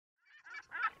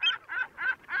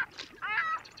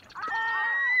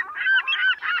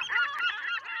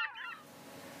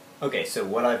Okay, so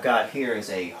what I've got here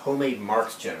is a homemade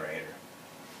Marx generator,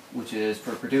 which is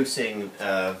for producing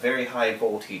very high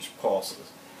voltage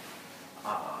pulses.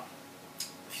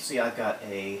 If you see, I've got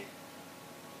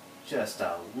just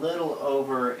a little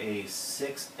over a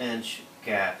 6-inch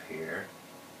gap here,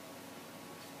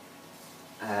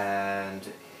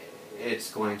 and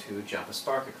it's going to jump a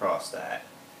spark across that.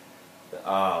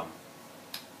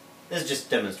 This is just a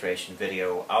demonstration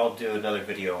video. I'll do another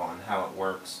video on how it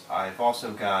works. I've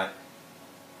also got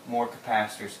more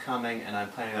capacitors coming, and I'm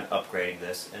planning on upgrading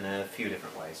this in a few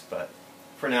different ways, but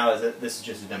for now this is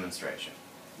just a demonstration.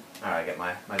 Alright, I get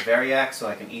my variac so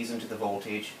I can ease into the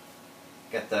voltage.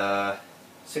 Get the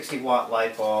 60-watt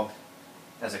light bulb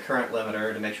as a current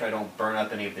limiter to make sure I don't burn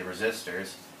up any of the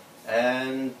resistors,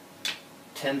 and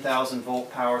 10,000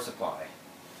 volt power supply.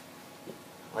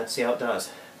 Let's see how it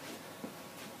does.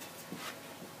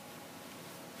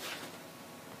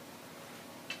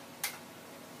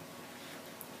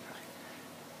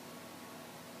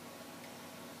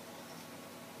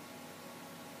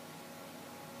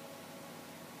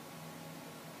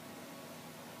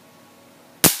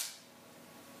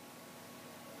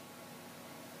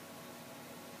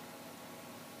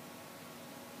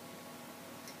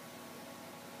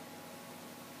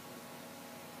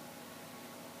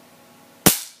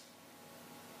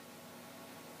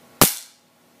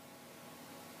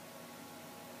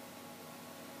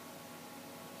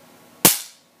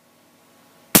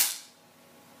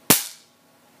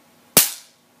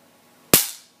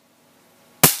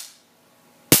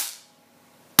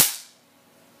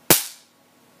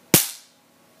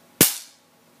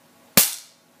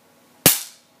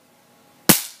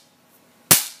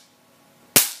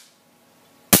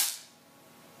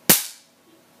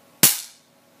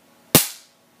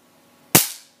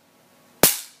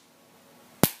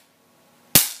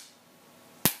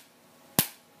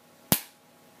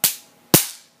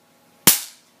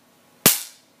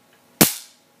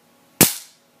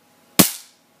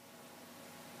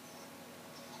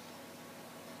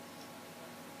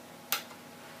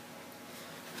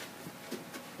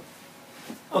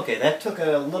 Okay, that took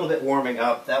a little bit warming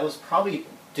up. That was probably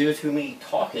due to me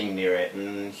talking near it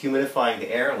and humidifying the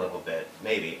air a little bit,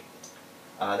 maybe.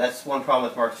 That's one problem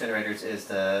with Marx generators, is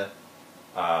they're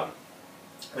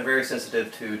very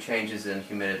sensitive to changes in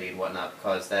humidity and whatnot,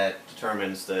 because that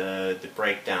determines the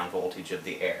breakdown voltage of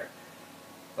the air.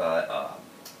 But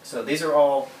so these are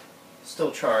all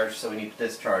still charged, so we need to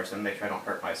discharge them, make sure I don't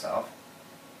hurt myself.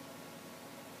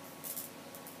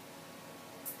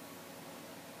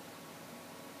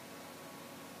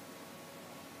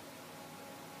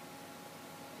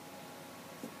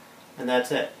 And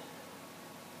that's it.